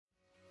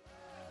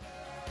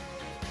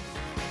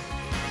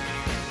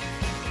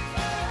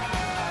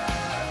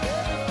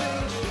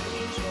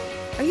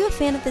you a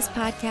fan of this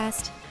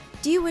podcast?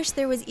 Do you wish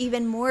there was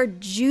even more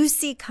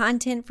juicy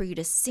content for you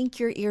to sink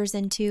your ears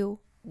into?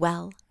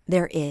 Well,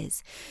 there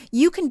is.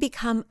 You can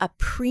become a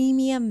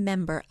premium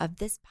member of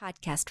this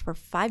podcast for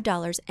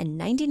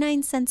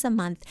 $5.99 a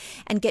month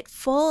and get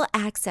full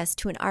access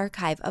to an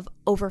archive of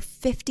over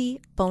 50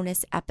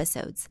 bonus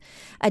episodes.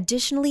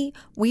 Additionally,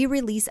 we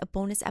release a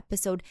bonus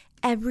episode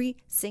every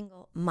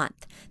single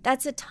month.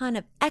 That's a ton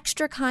of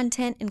extra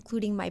content,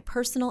 including my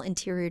personal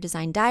interior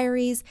design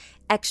diaries,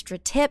 extra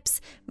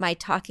tips, my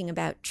talking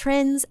about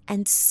trends,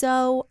 and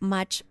so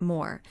much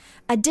more.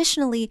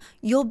 Additionally,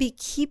 you'll be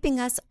keeping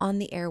us on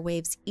the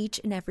airwaves each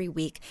and every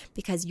week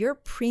because your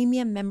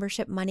premium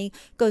membership money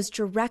goes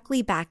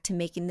directly back to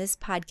making this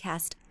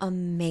podcast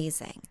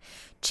amazing.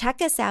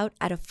 Check us out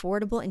at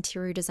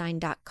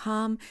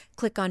affordableinteriordesign.com.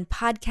 Click on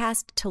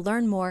podcast to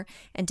learn more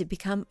and to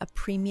become a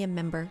premium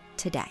member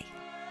today.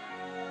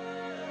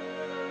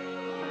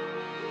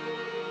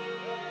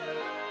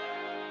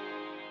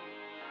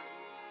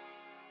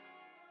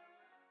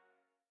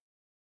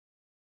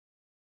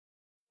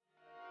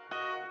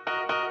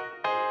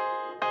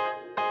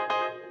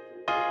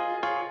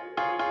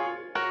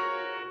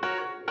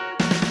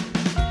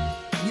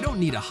 You don't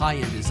need a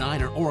high-end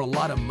designer or a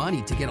lot of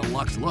money to get a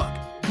luxe look.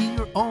 Be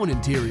your own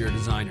interior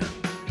designer.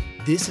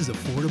 This is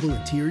Affordable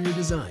Interior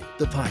Design,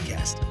 the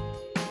podcast.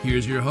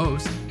 Here's your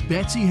host,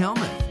 Betsy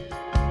Helmuth.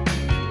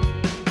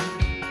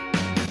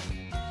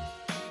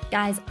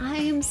 Guys, I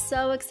am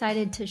so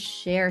excited to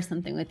share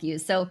something with you.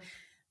 So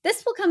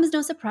this will come as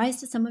no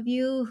surprise to some of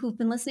you who've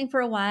been listening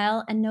for a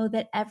while and know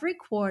that every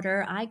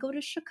quarter I go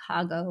to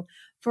Chicago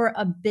for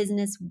a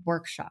business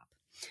workshop.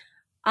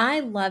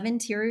 I love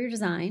interior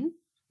design,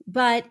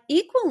 but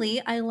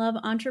equally, I love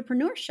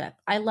entrepreneurship.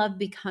 I love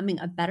becoming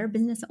a better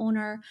business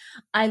owner.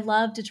 I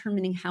love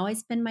determining how I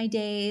spend my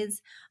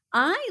days.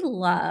 I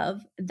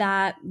love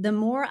that the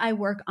more I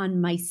work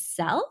on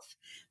myself,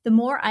 the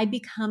more I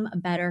become a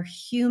better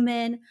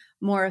human,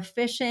 more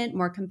efficient,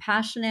 more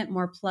compassionate,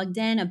 more plugged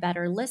in, a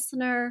better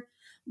listener,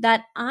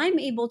 that I'm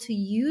able to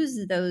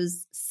use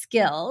those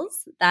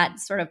skills,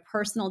 that sort of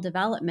personal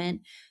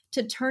development,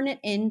 to turn it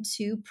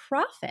into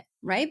profit,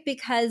 right?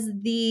 Because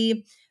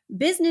the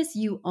business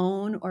you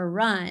own or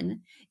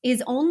run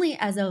is only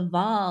as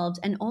evolved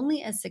and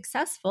only as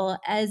successful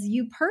as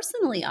you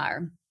personally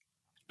are.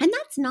 And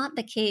that's not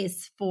the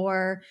case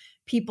for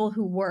people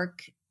who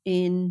work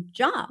in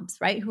jobs,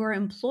 right? Who are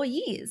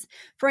employees.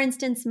 For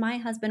instance, my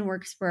husband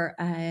works for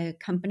a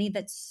company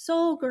that's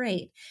so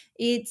great.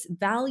 Its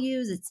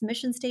values, its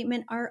mission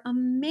statement are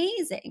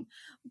amazing.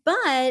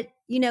 But,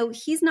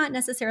 he's not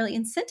necessarily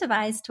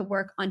incentivized to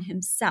work on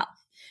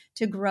himself,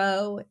 to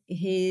grow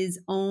his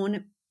own.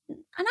 And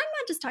I'm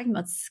not just talking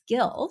about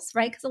skills,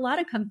 right? Because a lot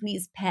of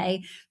companies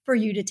pay for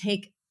you to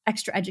take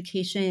extra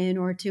education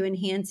or to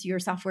enhance your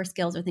software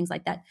skills or things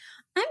like that.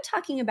 I'm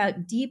talking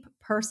about deep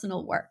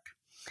personal work.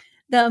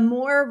 The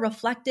more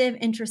reflective,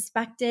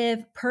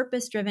 introspective,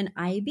 purpose-driven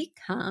I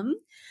become,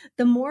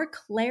 the more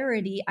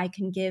clarity I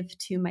can give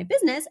to my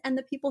business and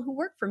the people who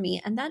work for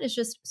me. And that is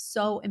just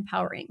so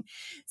empowering.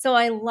 So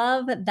I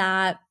love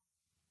that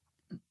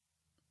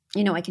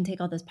I can take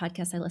all those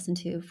podcasts I listen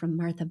to, from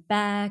Martha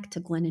Beck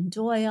to Glennon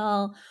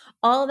Doyle,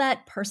 all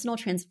that personal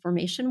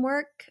transformation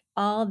work,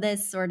 all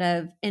this sort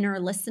of inner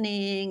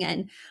listening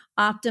and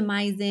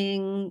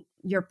optimizing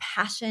your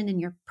passion and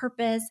your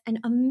purpose, and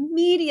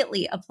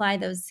immediately apply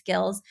those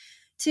skills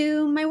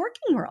to my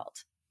working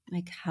world.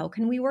 Like, how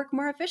can we work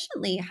more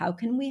efficiently? How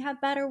can we have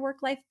better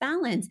work-life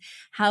balance?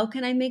 How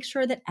can I make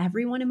sure that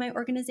everyone in my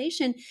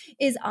organization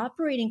is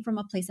operating from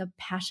a place of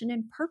passion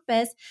and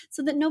purpose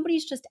so that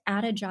nobody's just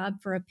at a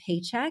job for a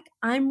paycheck?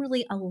 I'm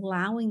really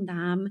allowing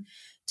them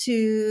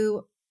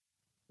to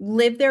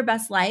live their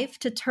best life,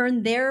 to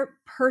turn their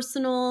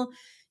personal,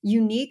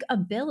 unique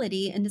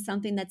ability into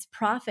something that's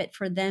profit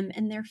for them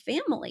and their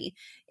family.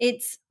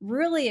 It's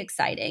really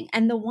exciting.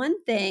 And the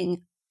one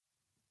thing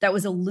that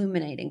was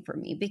illuminating for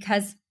me,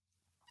 because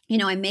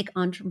I make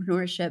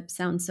entrepreneurship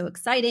sound so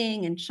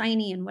exciting and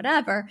shiny and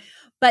whatever,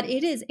 but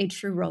it is a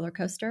true roller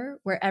coaster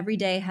where every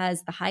day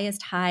has the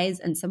highest highs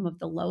and some of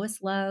the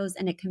lowest lows.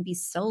 And it can be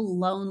so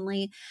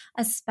lonely,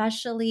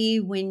 especially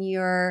when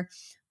you're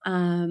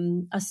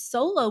a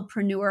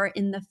solopreneur,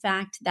 in the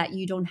fact that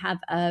you don't have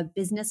a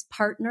business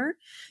partner.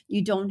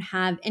 You don't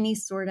have any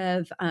sort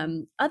of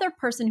other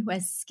person who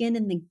has skin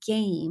in the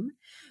game,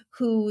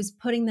 who's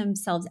putting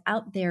themselves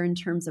out there in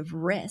terms of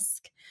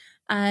risk.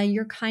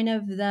 You're kind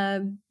of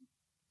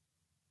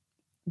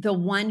the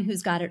one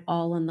who's got it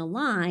all on the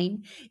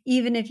line,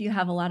 even if you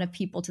have a lot of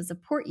people to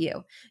support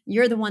you.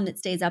 You're the one that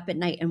stays up at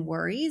night and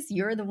worries.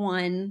 You're the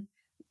one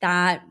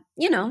that,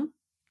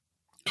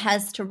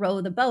 has to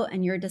row the boat,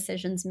 and your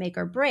decisions make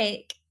or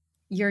break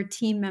your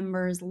team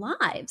members'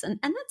 lives. And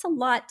that's a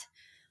lot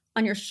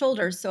on your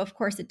shoulders. So of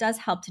course it does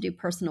help to do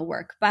personal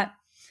work, but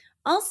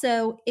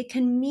also it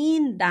can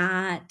mean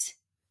that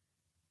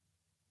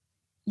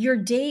your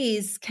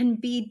days can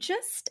be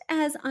just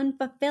as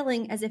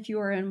unfulfilling as if you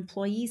were an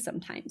employee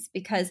sometimes,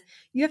 because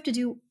you have to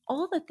do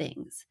all the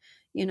things,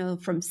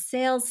 from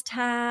sales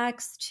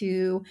tax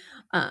to,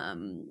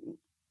 um,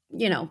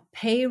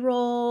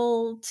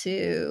 payroll,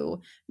 to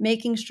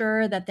making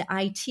sure that the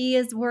IT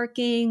is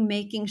working,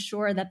 making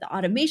sure that the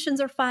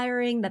automations are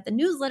firing, that the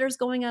newsletter's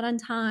going out on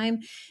time.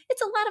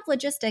 It's a lot of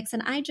logistics.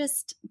 And I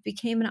just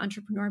became an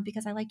entrepreneur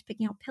because I liked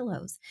picking out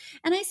pillows.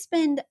 And I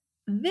spend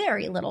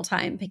very little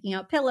time picking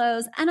out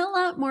pillows and a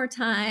lot more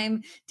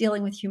time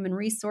dealing with human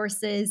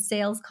resources,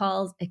 sales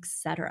calls,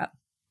 etc.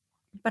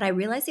 But I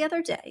realized the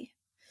other day,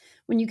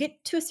 when you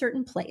get to a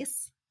certain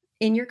place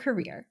in your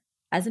career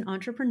as an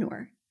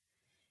entrepreneur,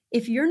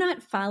 if you're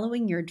not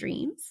following your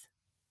dreams,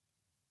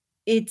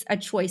 it's a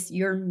choice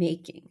you're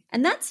making.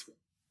 And that's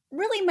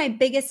really my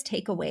biggest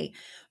takeaway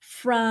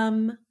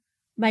from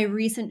my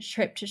recent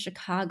trip to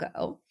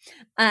Chicago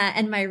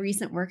and my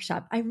recent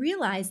workshop. I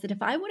realized that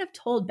if I would have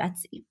told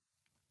Betsy,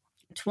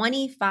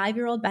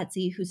 25-year-old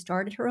Betsy, who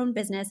started her own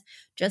business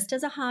just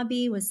as a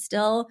hobby, was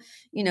still,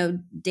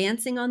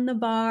 dancing on the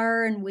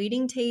bar and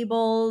waiting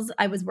tables.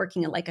 I was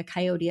working at like a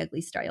Coyote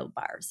Ugly style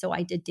bar. So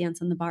I did dance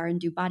on the bar and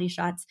do body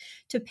shots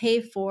to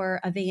pay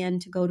for a van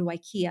to go to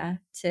IKEA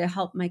to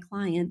help my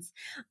clients.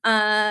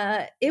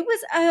 It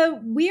was a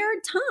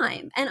weird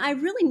time. And I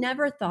really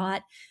never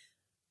thought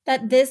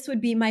that this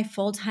would be my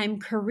full-time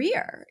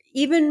career.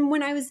 Even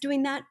when I was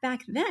doing that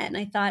back then,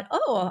 I thought,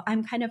 oh,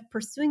 I'm kind of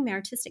pursuing my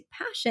artistic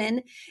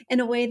passion in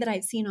a way that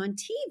I've seen on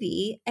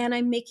TV, and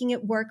I'm making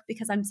it work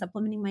because I'm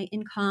supplementing my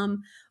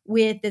income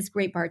with this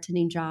great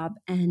bartending job.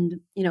 And,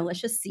 let's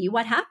just see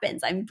what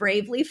happens. I'm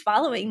bravely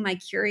following my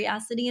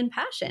curiosity and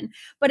passion.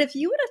 But if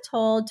you would have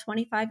told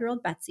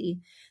 25-year-old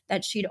Betsy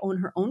that she'd own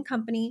her own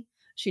company,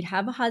 she'd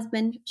have a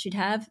husband, she'd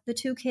have the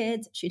 2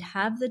 kids, she'd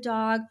have the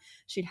dog,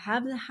 she'd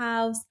have the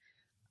house,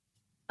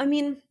 I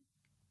mean,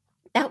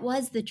 that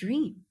was the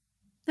dream.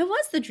 That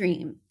was the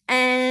dream.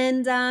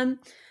 And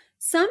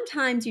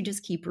sometimes you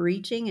just keep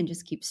reaching and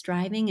just keep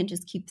striving and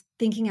just keep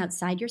thinking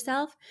outside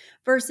yourself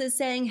versus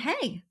saying,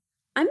 hey,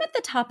 I'm at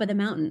the top of the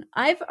mountain.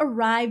 I've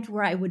arrived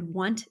where I would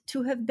want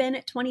to have been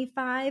at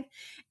 25.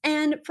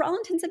 And for all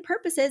intents and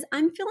purposes,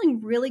 I'm feeling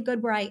really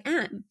good where I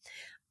am.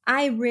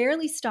 I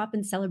rarely stop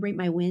and celebrate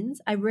my wins.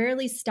 I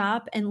rarely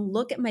stop and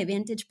look at my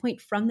vantage point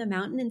from the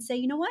mountain and say,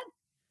 you know what?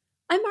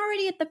 I'm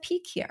already at the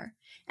peak here.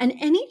 And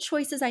any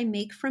choices I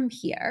make from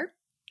here,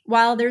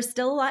 while there's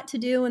still a lot to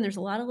do and there's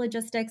a lot of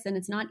logistics and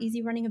it's not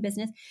easy running a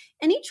business,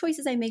 any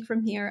choices I make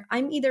from here,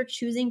 I'm either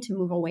choosing to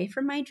move away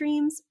from my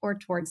dreams or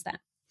towards them.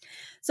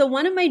 So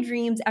one of my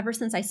dreams ever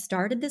since I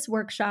started this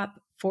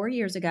workshop 4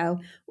 years ago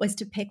was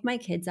to pick my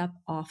kids up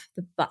off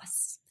the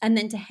bus and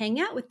then to hang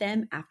out with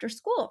them after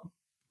school.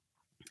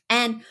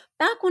 And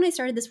back when I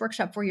started this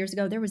workshop 4 years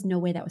ago, there was no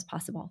way that was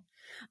possible.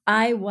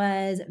 I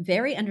was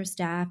very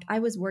understaffed. I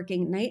was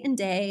working night and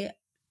day,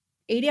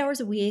 80 hours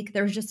a week.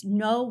 There was just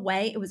no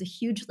way. It was a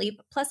huge leap.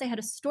 Plus, I had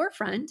a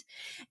storefront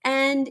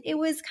and it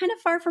was kind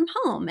of far from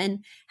home.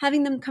 And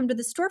having them come to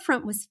the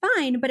storefront was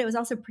fine, but it was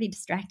also pretty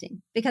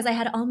distracting because I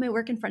had all my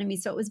work in front of me.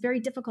 So it was very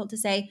difficult to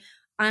say,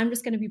 I'm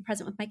just going to be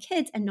present with my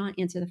kids and not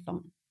answer the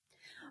phone.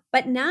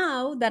 But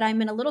now that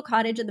I'm in a little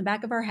cottage in the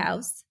back of our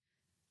house,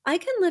 I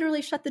can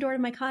literally shut the door to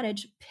my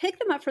cottage, pick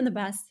them up from the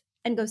bus,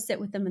 and go sit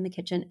with them in the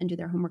kitchen and do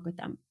their homework with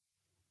them.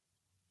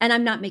 And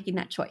I'm not making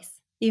that choice,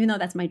 even though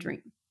that's my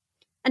dream.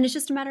 And it's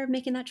just a matter of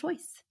making that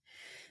choice.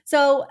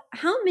 So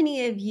how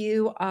many of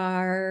you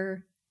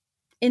are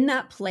in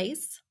that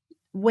place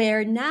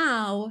where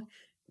now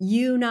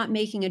you not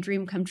making a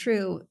dream come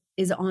true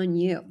is on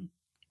you?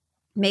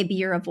 Maybe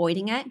you're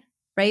avoiding it,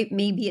 right?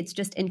 Maybe it's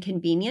just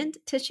inconvenient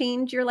to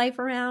change your life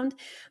around.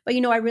 But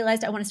I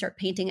realized I want to start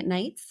painting at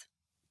nights.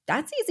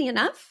 That's easy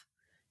enough.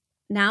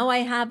 Now I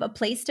have a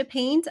place to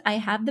paint. I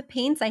have the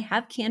paints. I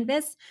have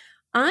canvas.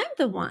 I'm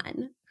the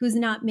one who's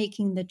not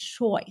making the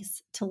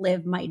choice to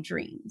live my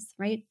dreams,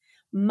 right?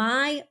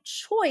 My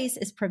choice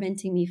is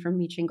preventing me from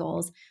reaching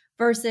goals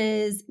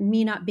versus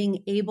me not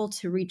being able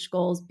to reach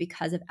goals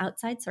because of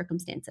outside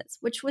circumstances,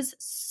 which was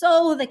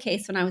so the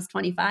case when I was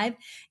 25.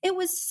 It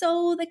was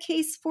so the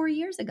case 4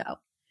 years ago.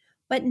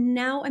 But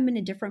now I'm in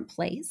a different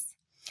place.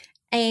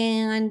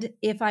 And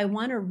if I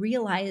want to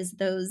realize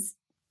those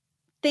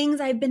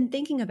things I've been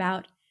thinking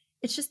about,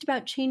 it's just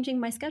about changing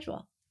my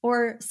schedule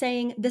or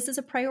saying, this is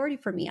a priority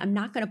for me. I'm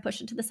not going to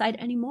push it to the side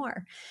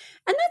anymore.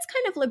 And that's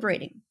kind of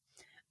liberating.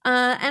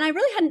 And I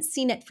really hadn't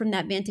seen it from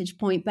that vantage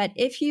point. But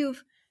if you're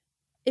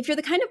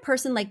the kind of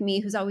person like me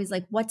who's always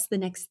like, what's the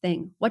next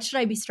thing? What should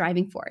I be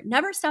striving for?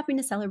 Never stopping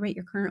to celebrate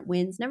your current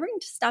wins, never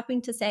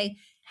stopping to say,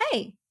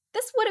 hey,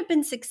 this would have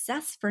been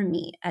success for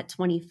me at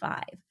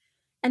 25.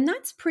 And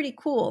that's pretty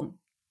cool.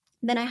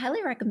 Then I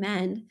highly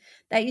recommend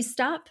that you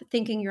stop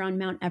thinking you're on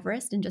Mount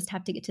Everest and just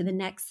have to get to the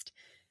next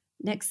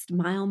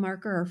mile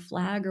marker or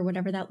flag or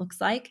whatever that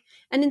looks like.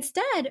 And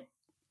instead,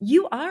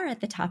 you are at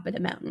the top of the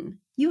mountain.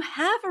 You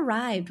have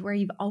arrived where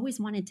you've always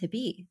wanted to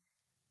be.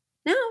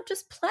 Now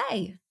just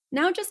play.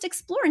 Now just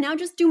explore. Now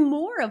just do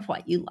more of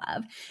what you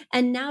love.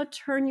 And now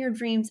turn your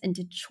dreams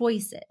into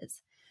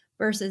choices.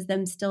 versus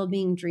them still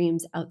being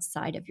dreams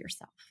outside of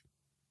yourself.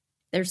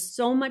 There's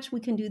so much we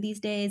can do these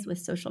days with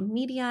social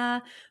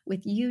media,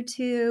 with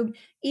YouTube.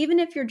 Even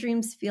if your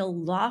dreams feel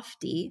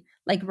lofty,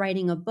 like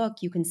writing a book,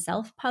 you can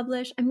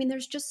self-publish. I mean,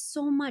 there's just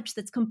so much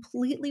that's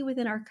completely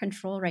within our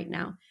control right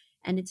now.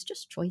 And it's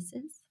just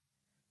choices.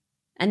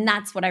 And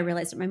that's what I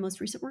realized at my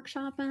most recent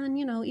workshop. And,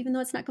 even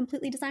though it's not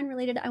completely design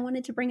related, I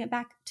wanted to bring it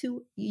back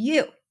to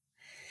you.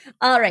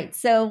 All right.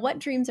 So what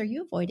dreams are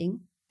you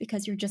avoiding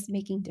because you're just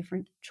making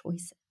different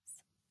choices?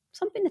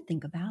 Something to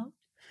think about.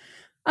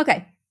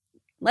 Okay.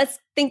 Let's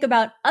think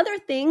about other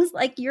things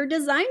like your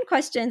design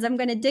questions. I'm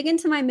going to dig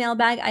into my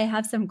mailbag. I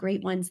have some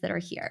great ones that are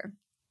here.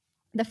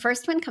 The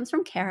first one comes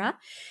from Kara,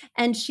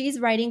 and she's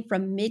writing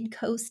from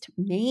Midcoast,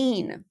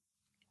 Maine.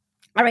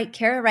 All right,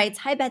 Kara writes,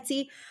 "Hi,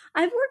 Betsy.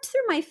 I've worked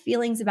through my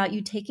feelings about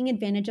you taking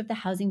advantage of the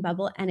housing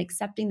bubble and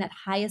accepting that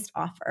highest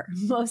offer."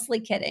 Mostly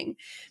kidding.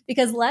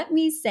 Because let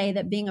me say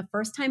that being a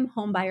first-time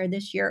home buyer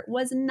this year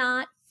was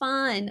not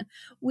fun.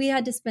 We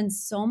had to spend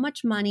so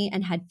much money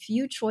and had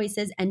few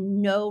choices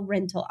and no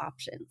rental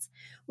options.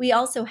 We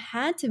also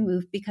had to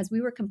move because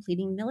we were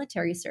completing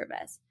military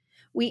service.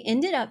 We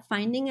ended up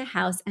finding a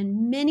house,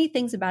 and many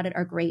things about it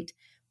are great,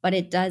 but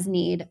it does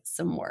need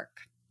some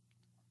work.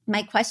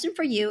 My question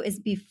for you is,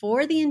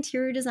 before the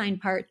interior design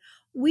part,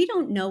 we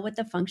don't know what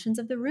the functions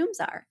of the rooms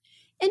are.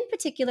 In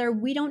particular,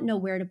 we don't know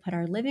where to put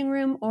our living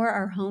room or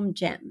our home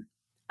gym.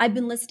 I've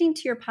been listening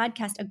to your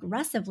podcast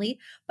aggressively,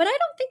 but I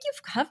don't think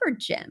you've covered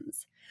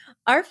gyms.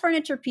 Our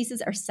furniture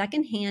pieces are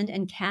secondhand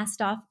and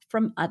cast off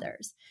from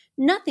others.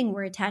 Nothing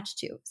we're attached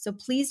to, so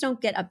please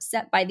don't get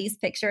upset by these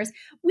pictures.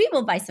 We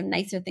will buy some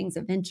nicer things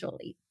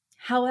eventually.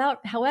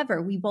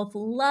 However, we both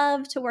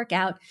love to work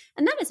out,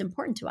 and that is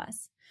important to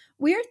us.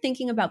 We are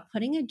thinking about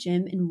putting a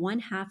gym in one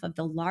half of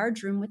the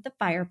large room with the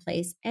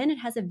fireplace, and it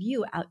has a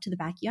view out to the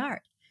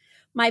backyard.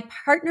 My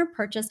partner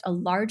purchased a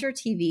larger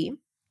TV,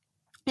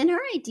 and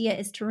our idea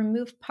is to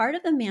remove part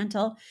of the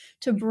mantle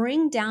to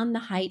bring down the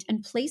height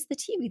and place the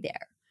TV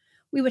there.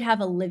 We would have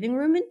a living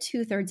room in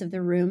 2/3 of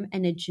the room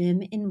and a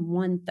gym in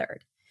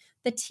 1/3.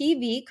 The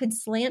TV could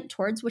slant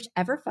towards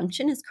whichever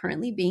function is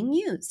currently being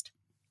used.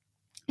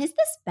 Is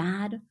this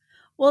bad?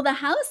 Will the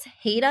house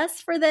hate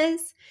us for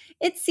this?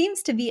 It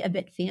seems to be a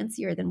bit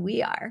fancier than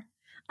we are.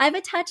 I've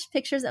attached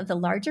pictures of the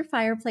larger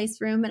fireplace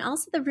room and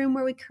also the room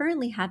where we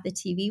currently have the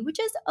TV, which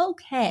is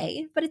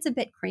okay, but it's a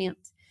bit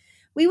cramped.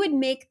 We would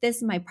make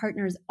this my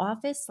partner's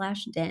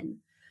office/den.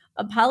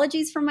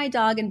 Apologies for my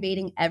dog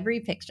invading every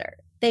picture.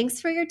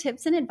 Thanks for your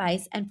tips and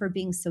advice and for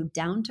being so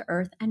down to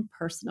earth and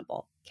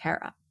personable,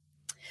 Kara.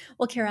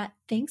 Well, Kara,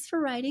 thanks for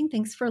writing.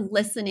 Thanks for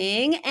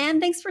listening.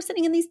 And thanks for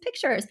sending in these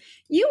pictures.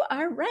 You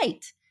are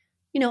right.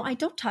 I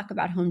don't talk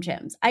about home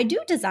gyms. I do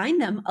design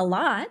them a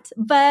lot,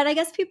 but I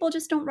guess people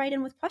just don't write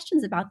in with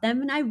questions about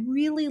them. And I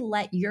really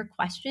let your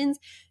questions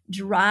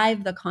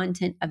drive the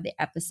content of the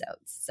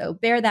episodes. So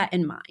bear that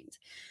in mind.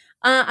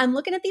 I'm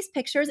looking at these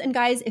pictures, and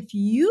guys, if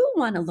you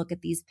want to look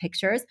at these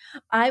pictures,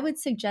 I would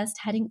suggest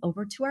heading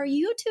over to our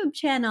YouTube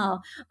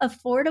channel.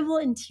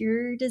 Affordable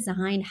Interior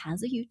Design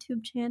has a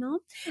YouTube channel,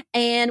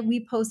 and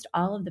we post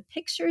all of the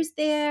pictures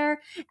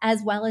there,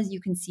 as well as you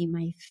can see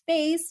my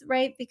face,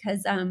 right?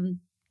 Because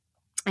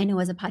I know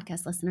as a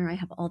podcast listener, I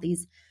have all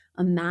these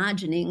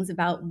imaginings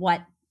about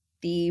what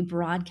the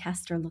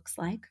broadcaster looks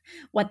like,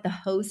 what the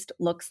host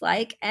looks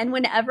like. And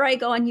whenever I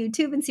go on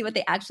YouTube and see what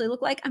they actually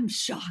look like, I'm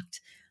shocked.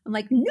 I'm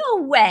like,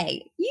 no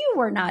way, you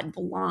were not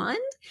blonde.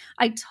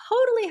 I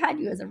totally had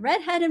you as a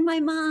redhead in my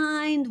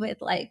mind with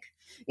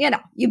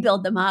you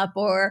build them up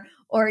or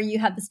you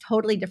have this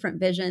totally different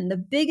vision. The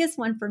biggest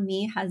one for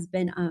me has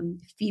been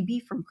Phoebe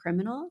from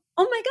Criminal.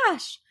 Oh my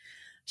gosh.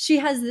 She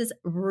has this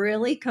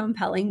really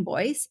compelling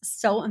voice,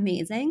 so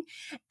amazing.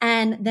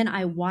 And then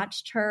I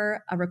watched a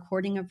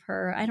recording of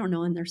her, I don't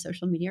know, on their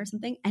social media or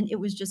something, and it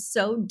was just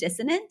so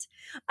dissonant.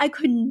 I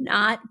could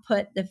not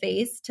put the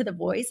face to the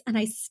voice, and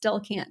I still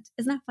can't.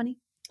 Isn't that funny?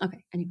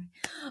 Okay, anyway,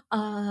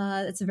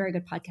 it's a very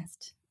good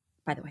podcast,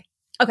 by the way.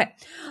 Okay,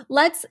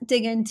 let's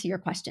dig into your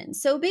question.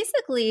 So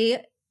basically,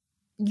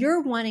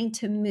 you're wanting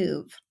to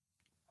move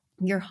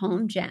your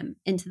home gym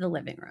into the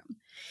living room.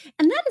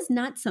 And that is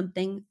not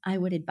something I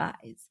would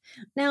advise.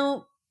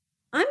 Now,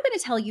 I'm going to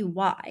tell you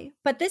why,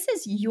 but this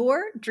is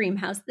your dream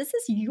house. This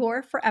is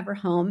your forever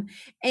home.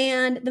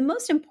 And the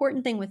most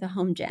important thing with a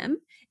home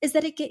gym is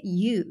that it get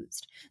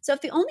used. So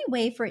if the only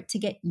way for it to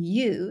get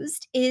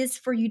used is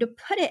for you to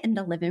put it in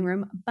the living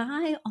room,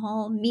 by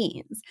all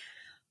means.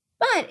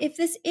 But if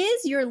this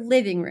is your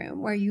living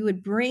room where you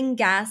would bring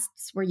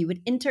guests, where you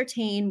would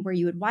entertain, where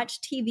you would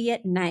watch TV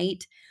at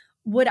night,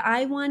 would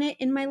I want it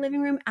in my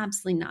living room?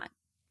 Absolutely not.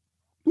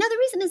 Now, the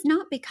reason is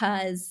not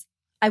because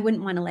I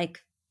wouldn't want to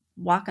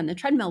walk on the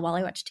treadmill while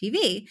I watch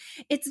TV.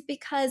 It's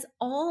because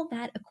all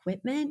that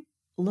equipment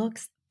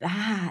looks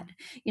bad.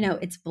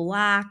 It's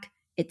black,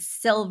 it's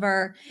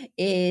silver,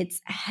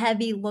 it's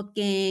heavy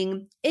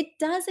looking. It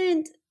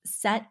doesn't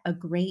set a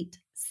great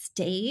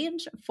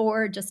stage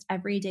for just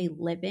everyday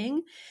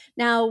living.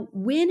 Now,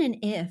 when and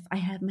if I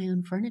have my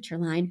own furniture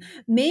line,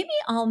 maybe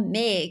I'll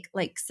make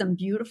like some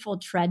beautiful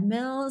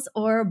treadmills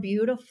or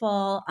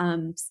beautiful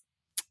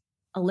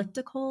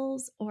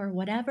ellipticals or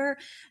whatever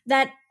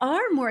that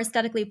are more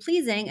aesthetically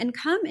pleasing and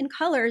come in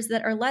colors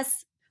that are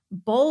less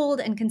bold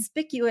and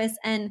conspicuous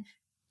and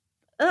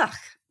ugh,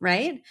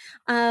 right?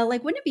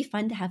 Like, wouldn't it be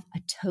fun to have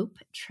a taupe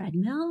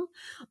treadmill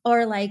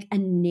or like a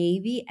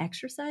navy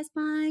exercise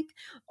bike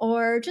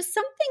or just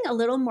something a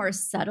little more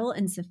subtle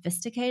and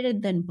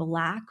sophisticated than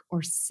black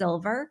or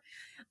silver?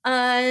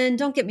 And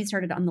don't get me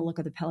started on the look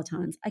of the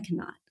Pelotons. I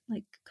cannot.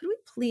 Like, could we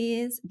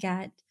please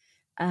get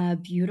a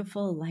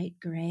beautiful light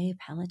gray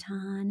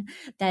Peloton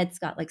that's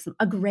got like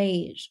a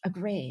grayish,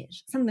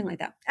 something like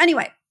that.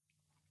 Anyway,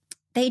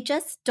 they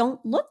just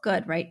don't look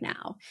good right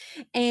now.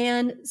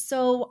 And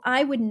so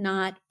I would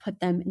not put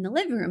them in the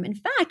living room. In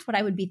fact, what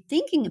I would be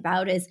thinking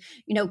about is,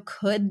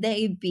 could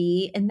they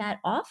be in that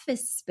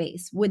office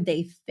space? Would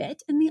they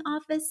fit in the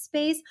office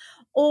space?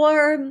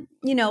 Or,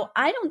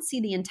 I don't see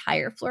the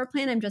entire floor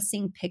plan. I'm just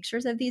seeing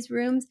pictures of these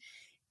rooms.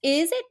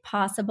 Is it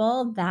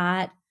possible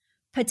that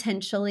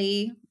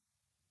potentially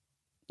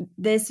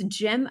this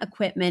gym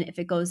equipment, if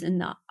it goes in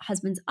the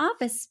husband's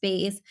office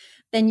space,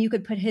 then you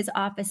could put his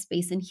office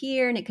space in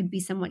here and it could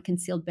be somewhat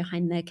concealed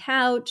behind the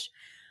couch?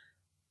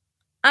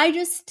 I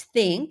just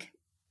think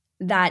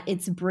that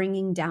it's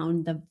bringing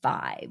down the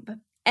vibe.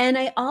 And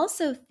I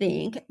also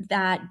think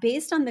that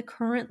based on the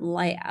current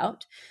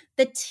layout,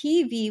 the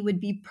TV would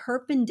be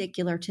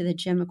perpendicular to the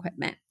gym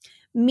equipment,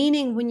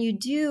 meaning when you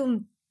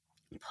do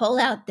pull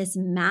out this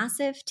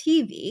massive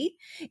TV,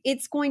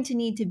 it's going to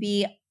need to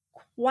be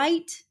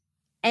quite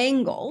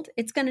angled.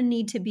 It's going to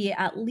need to be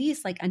at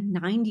least like a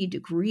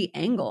 90-degree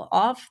angle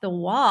off the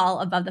wall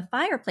above the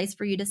fireplace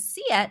for you to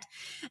see it.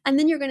 And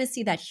then you're going to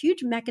see that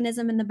huge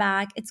mechanism in the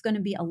back. It's going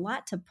to be a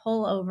lot to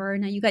pull over.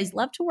 Now, you guys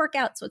love to work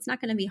out, so it's not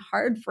going to be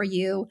hard for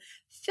you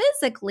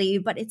physically,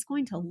 but it's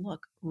going to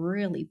look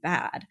really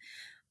bad.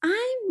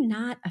 I'm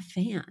not a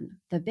fan.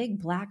 The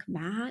big black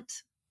mat,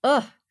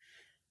 ugh.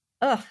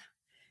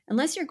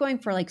 Unless you're going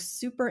for like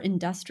super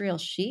industrial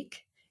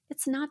chic,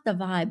 it's not the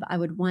vibe I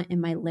would want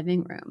in my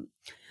living room.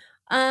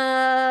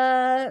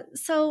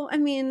 So, I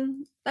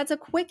mean, that's a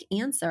quick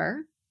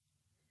answer.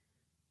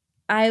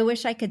 I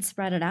wish I could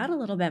spread it out a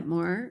little bit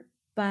more,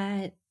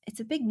 but it's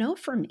a big no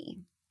for me.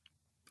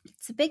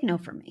 It's a big no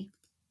for me.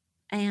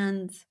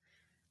 And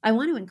I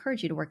want to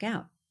encourage you to work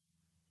out.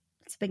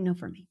 It's a big no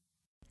for me.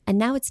 And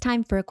now it's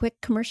time for a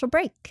quick commercial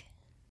break.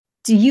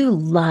 Do you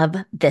love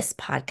this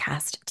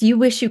podcast? Do you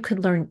wish you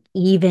could learn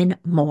even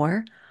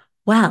more?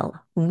 Well,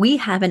 we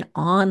have an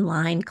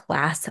online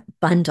class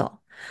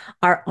bundle.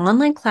 Our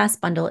online class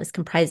bundle is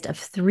comprised of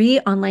 3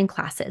 online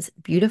classes: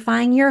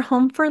 Beautifying Your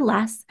Home for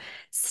Less,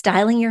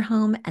 Styling Your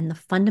Home, and the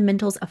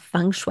Fundamentals of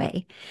Feng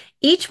Shui.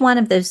 Each one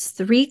of those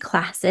 3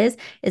 classes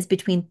is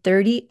between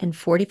 30 and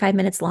 45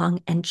 minutes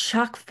long and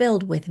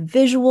chock-filled with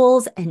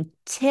visuals and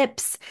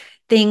tips,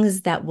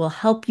 things that will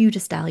help you to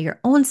style your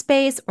own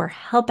space or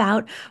help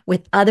out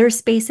with other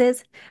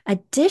spaces.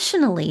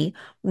 Additionally,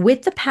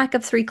 with the pack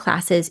of 3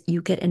 classes,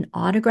 you get an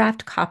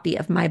autographed copy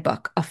of my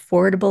book,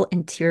 Affordable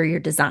Interior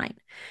Design.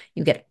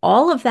 You get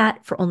all of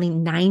that for only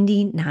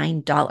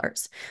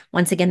 $99.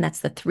 Once again, that's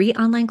the 3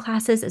 online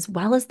classes as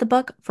well as the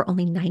book for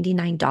only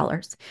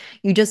 $99.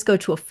 You just go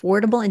to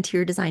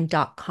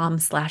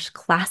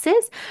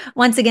affordableinteriordesign.com/classes.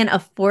 Once again,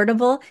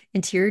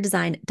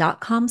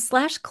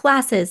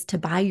 affordableinteriordesign.com/classes to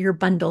buy your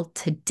bundle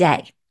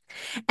today.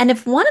 And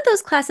if one of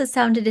those classes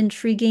sounded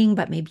intriguing,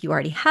 but maybe you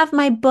already have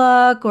my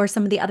book or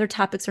some of the other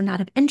topics are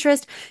not of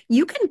interest,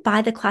 you can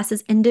buy the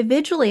classes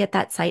individually at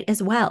that site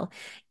as well.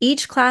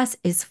 Each class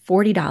is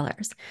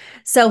 $40.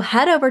 So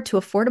head over to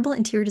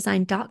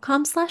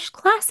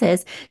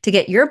affordableinteriordesign.com/classes to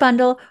get your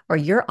bundle or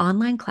your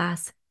online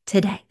class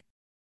today.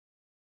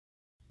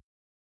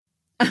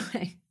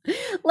 Okay,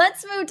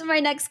 let's move to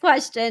my next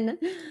question.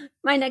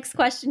 My next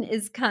question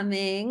is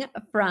coming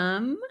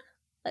from,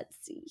 let's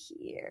see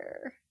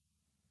here.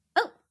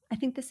 Oh, I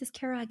think this is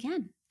Kara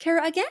again.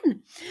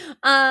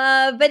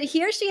 But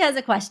here she has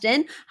a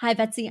question. Hi,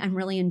 Betsy. I'm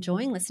really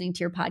enjoying listening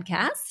to your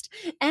podcast,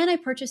 and I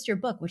purchased your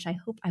book, which I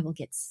hope I will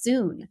get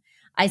soon.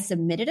 I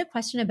submitted a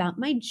question about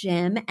my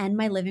gym and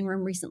my living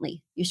room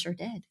recently. You sure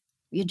did.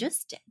 You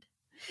just did.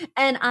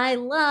 And I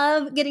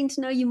love getting to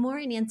know you more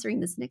and answering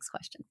this next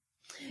question.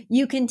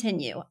 You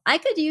continue. I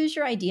could use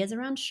your ideas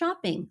around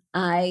shopping.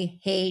 I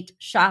hate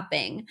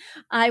shopping.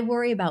 I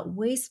worry about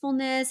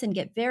wastefulness and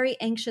get very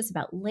anxious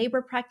about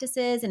labor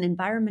practices and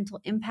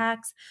environmental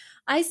impacts.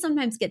 I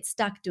sometimes get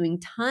stuck doing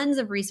tons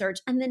of research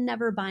and then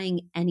never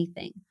buying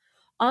anything.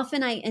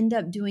 Often I end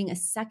up doing a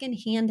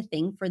secondhand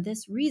thing for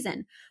this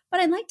reason, but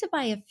I'd like to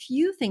buy a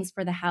few things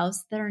for the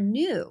house that are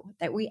new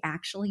that we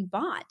actually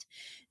bought.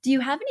 Do you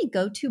have any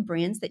go-to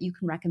brands that you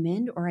can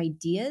recommend or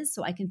ideas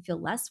so I can feel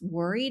less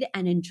worried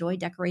and enjoy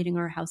decorating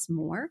our house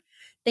more?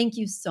 Thank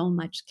you so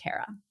much,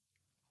 Kara.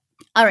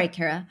 All right,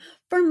 Kara.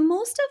 For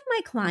most of my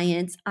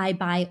clients, I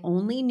buy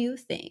only new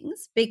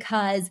things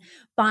because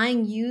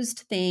buying used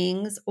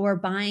things or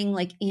buying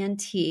like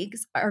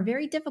antiques are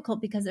very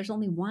difficult because there's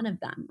only one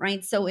of them,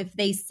 right? So if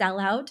they sell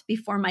out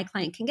before my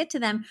client can get to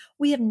them,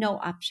 we have no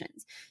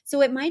options.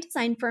 So at my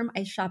design firm,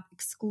 I shop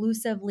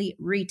exclusively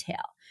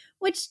retail,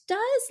 which does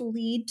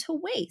lead to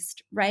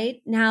waste,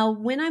 right? Now,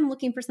 when I'm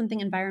looking for something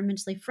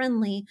environmentally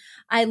friendly,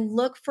 I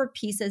look for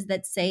pieces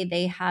that say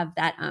they have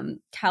that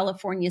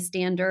California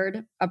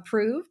standard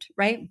approved,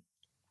 right?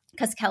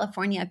 Because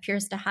California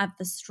appears to have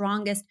the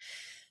strongest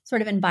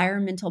sort of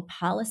environmental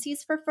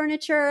policies for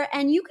furniture.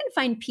 And you can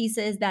find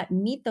pieces that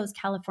meet those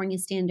California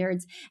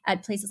standards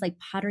at places like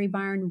Pottery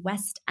Barn,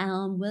 West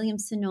Elm,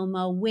 Williams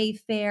Sonoma,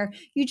 Wayfair.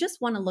 You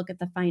just want to look at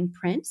the fine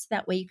print. So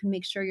that way you can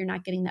make sure you're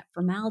not getting that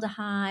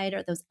formaldehyde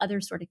or those other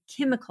sort of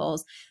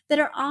chemicals that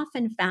are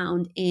often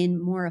found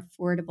in more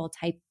affordable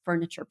type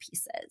furniture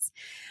pieces.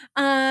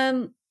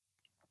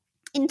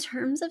 In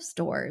terms of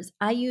stores,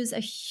 I use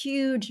a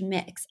huge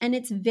mix, and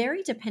it's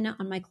very dependent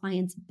on my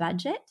client's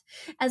budget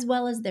as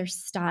well as their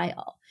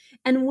style.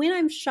 And when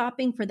I'm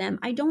shopping for them,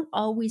 I don't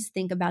always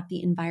think about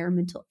the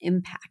environmental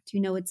impact.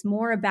 It's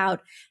more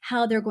about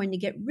how they're going to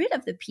get rid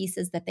of the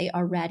pieces that they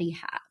already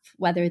have,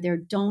 whether they're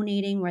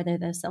donating, whether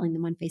they're selling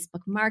them on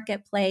Facebook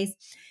Marketplace.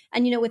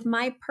 And, with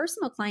my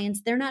personal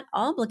clients, they're not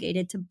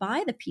obligated to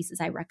buy the pieces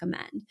I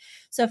recommend.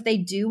 So if they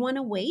do want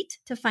to wait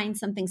to find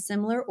something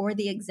similar or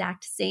the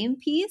exact same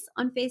piece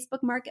on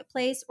Facebook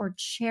Marketplace or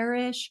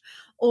Cherish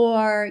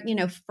or,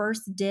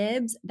 First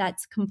Dibs,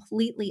 that's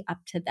completely up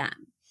to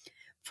them.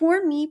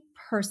 For me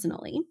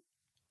personally,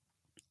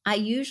 I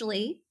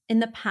usually in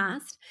the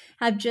past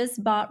have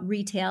just bought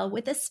retail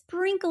with a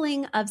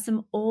sprinkling of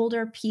some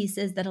older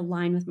pieces that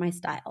align with my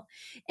style.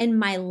 In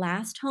my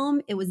last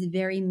home, it was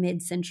very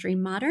mid-century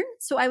modern,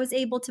 so I was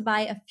able to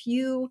buy a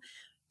few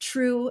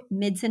true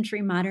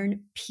mid-century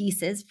modern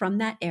pieces from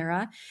that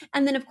era.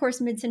 And then, of course,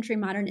 mid-century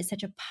modern is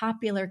such a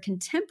popular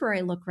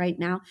contemporary look right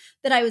now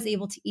that I was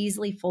able to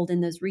easily fold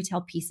in those retail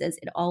pieces.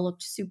 It all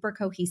looked super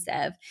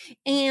cohesive.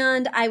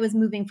 And I was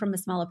moving from a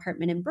small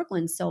apartment in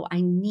Brooklyn, so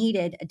I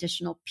needed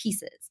additional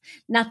pieces.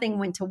 Nothing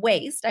went to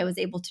waste. I was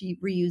able to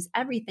reuse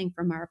everything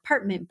from our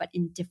apartment, but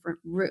in different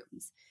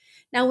rooms.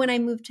 Now, when I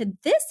moved to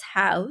this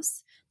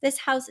house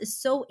is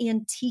so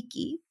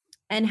antique-y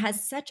and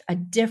has such a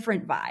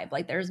different vibe.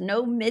 Like there's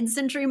no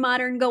mid-century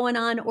modern going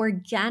on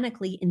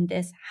organically in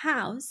this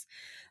house,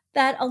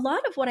 that a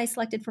lot of what I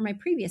selected for my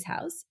previous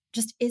house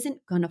just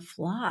isn't going to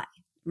fly,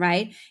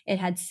 right? It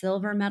had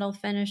silver metal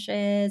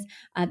finishes.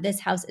 This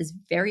house is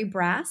very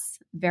brass,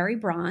 very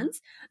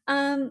bronze.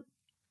 I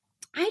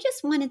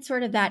just wanted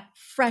sort of that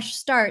fresh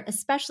start,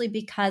 especially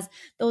because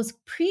those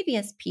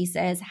previous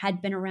pieces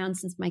had been around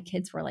since my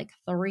kids were like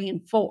 3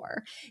 and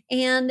 4,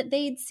 and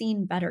they'd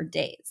seen better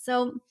days.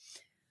 So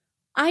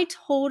I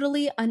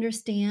totally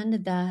understand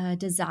the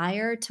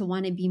desire to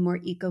want to be more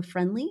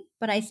eco-friendly,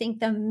 but I think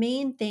the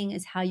main thing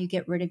is how you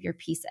get rid of your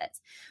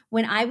pieces.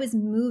 When I was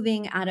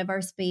moving out of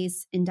our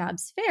space in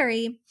Dobbs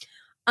Ferry,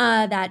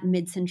 that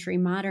mid-century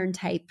modern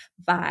type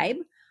vibe,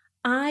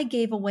 I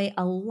gave away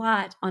a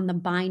lot on the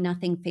Buy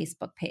Nothing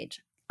Facebook page.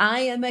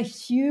 I am a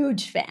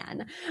huge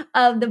fan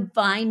of the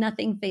Buy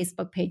Nothing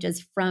Facebook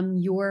pages from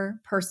your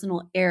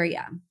personal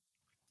area.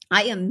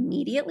 I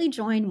immediately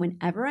join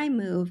whenever I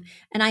move,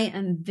 and I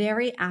am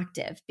very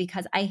active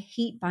because I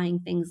hate buying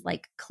things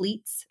like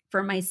cleats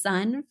for my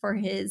son for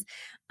his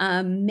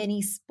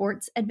mini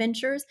sports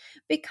adventures,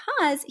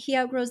 because he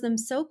outgrows them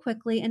so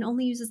quickly and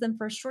only uses them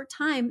for a short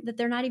time that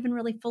they're not even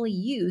really fully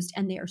used,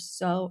 and they are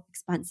so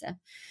expensive.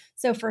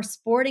 So for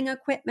sporting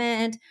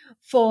equipment,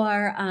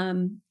 for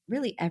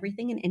really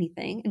everything and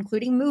anything,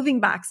 including moving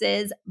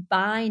boxes,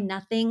 Buy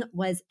Nothing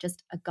was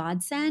just a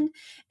godsend.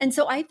 And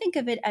so I think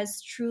of it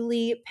as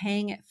truly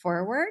paying it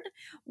forward.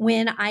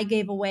 When I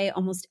gave away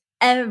almost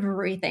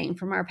everything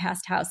from our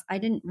past house, I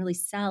didn't really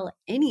sell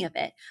any of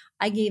it.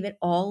 I gave it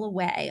all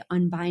away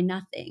on Buy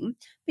Nothing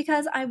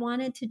because I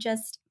wanted to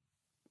just,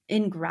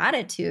 in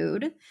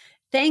gratitude,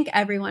 thank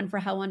everyone for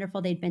how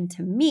wonderful they'd been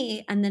to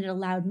me. And then it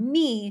allowed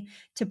me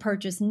to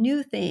purchase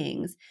new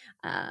things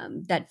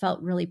that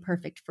felt really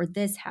perfect for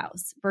this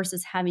house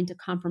versus having to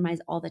compromise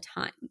all the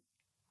time.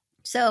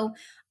 So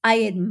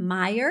I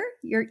admire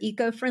your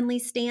eco-friendly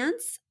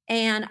stance,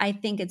 and I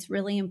think it's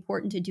really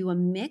important to do a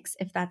mix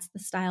if that's the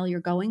style you're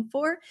going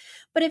for.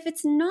 But if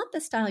it's not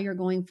the style you're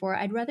going for,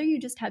 I'd rather you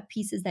just have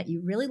pieces that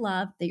you really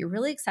love, that you're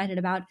really excited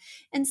about.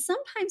 And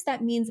sometimes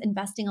that means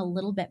investing a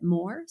little bit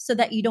more so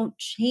that you don't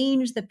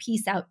change the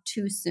piece out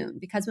too soon.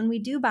 Because when we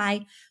do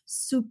buy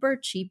super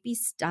cheapy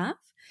stuff,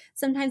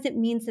 sometimes it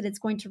means that it's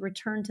going to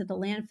return to the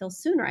landfill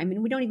sooner. I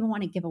mean, we don't even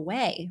want to give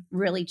away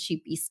really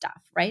cheapy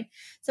stuff, right?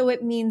 So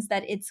it means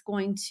that it's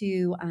going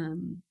to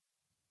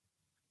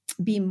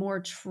be more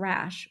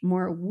trash,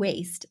 more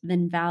waste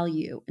than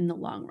value in the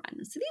long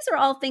run. So these are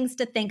all things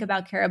to think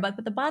about, Kara.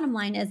 But the bottom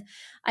line is,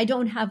 I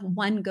don't have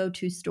one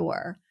go-to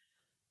store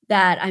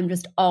that I'm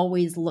just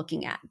always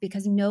looking at,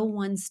 because no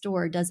one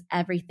store does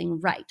everything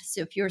right.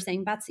 So if you're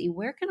saying, Betsy,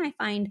 where can I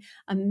find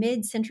a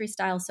mid-century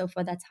style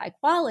sofa that's high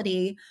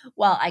quality?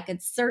 Well, I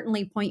could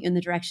certainly point you in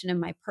the direction of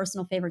my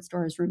personal favorite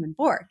store is Room and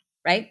Board,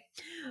 right?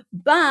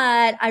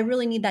 But I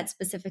really need that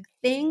specific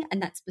thing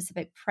and that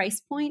specific price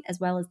point, as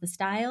well as the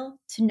style,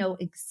 to know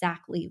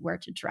exactly where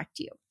to direct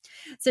you.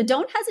 So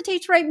don't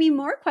hesitate to write me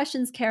more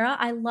questions, Kara.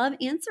 I love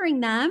answering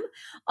them.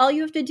 All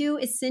you have to do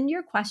is send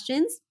your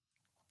questions.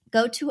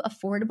 Go to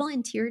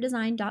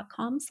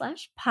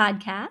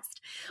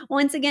affordableinteriordesign.com/podcast.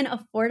 Once again,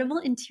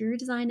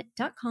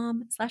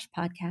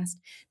 affordableinteriordesign.com/podcast.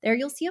 There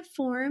you'll see a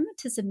form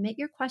to submit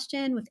your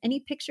question with any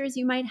pictures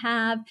you might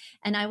have,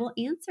 and I will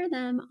answer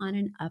them on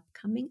an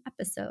upcoming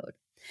episode.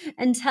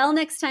 Until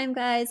next time,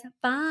 guys,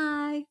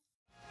 bye.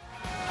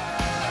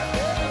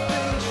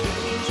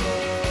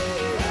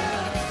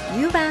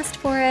 You've asked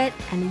for it,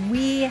 and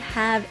we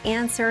have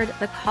answered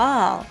the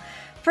call.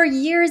 For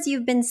years,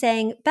 you've been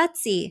saying,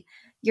 Betsy,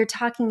 you're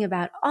talking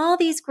about all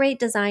these great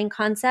design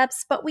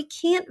concepts, but we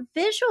can't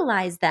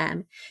visualize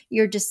them.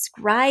 You're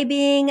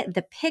describing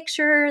the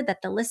picture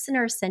that the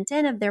listener sent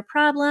in of their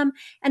problem,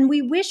 and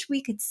we wish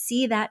we could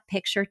see that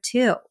picture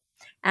too.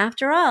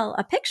 After all,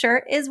 a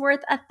picture is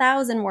worth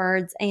 1,000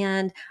 words,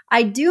 and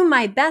I do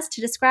my best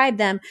to describe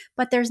them,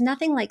 but there's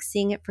nothing like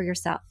seeing it for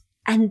yourself.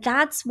 And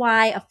that's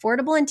why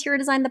Affordable Interior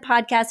Design, the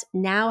podcast,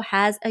 now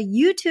has a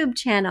YouTube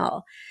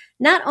channel.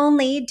 Not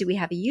only do we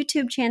have a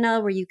YouTube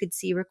channel where you could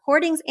see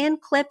recordings and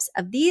clips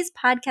of these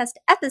podcast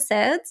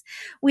episodes,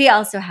 we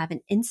also have an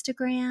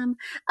Instagram,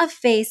 a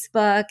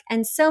Facebook,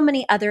 and so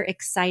many other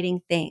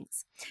exciting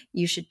things.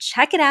 You should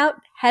check it out.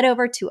 Head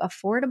over to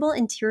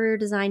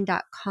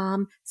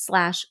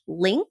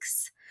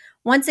affordableinteriordesign.com/links.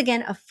 Once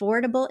again,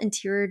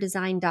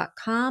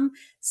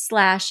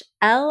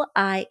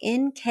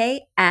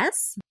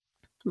 affordableinteriordesign.com/LINKS.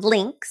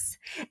 links.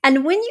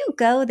 And when you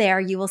go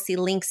there, you will see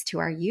links to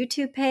our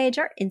YouTube page,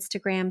 our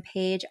Instagram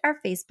page, our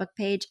Facebook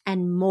page,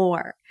 and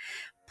more.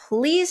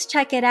 Please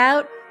check it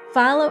out,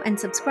 follow and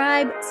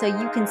subscribe so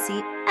you can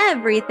see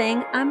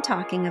everything I'm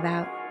talking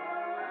about.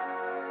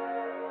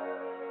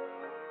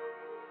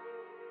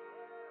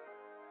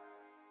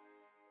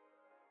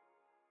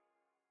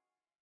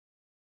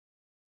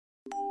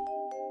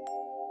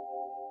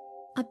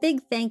 A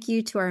big thank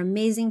you to our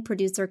amazing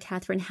producer,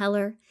 Catherine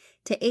Heller,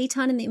 to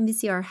Aton and the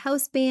MBCR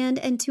House Band,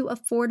 and to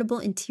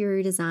Affordable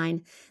Interior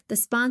Design, the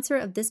sponsor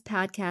of this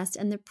podcast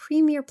and the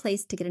premier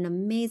place to get an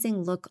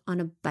amazing look on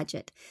a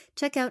budget.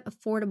 Check out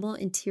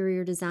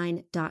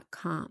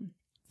affordableinteriordesign.com.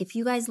 If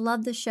you guys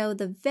love the show,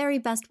 the very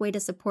best way to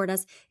support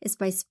us is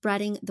by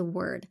spreading the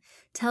word.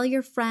 Tell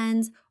your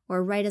friends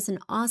or write us an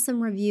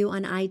awesome review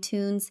on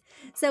iTunes.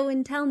 So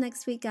until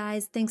next week,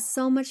 guys, thanks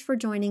so much for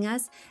joining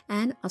us,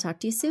 and I'll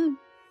talk to you soon.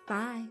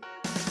 Bye.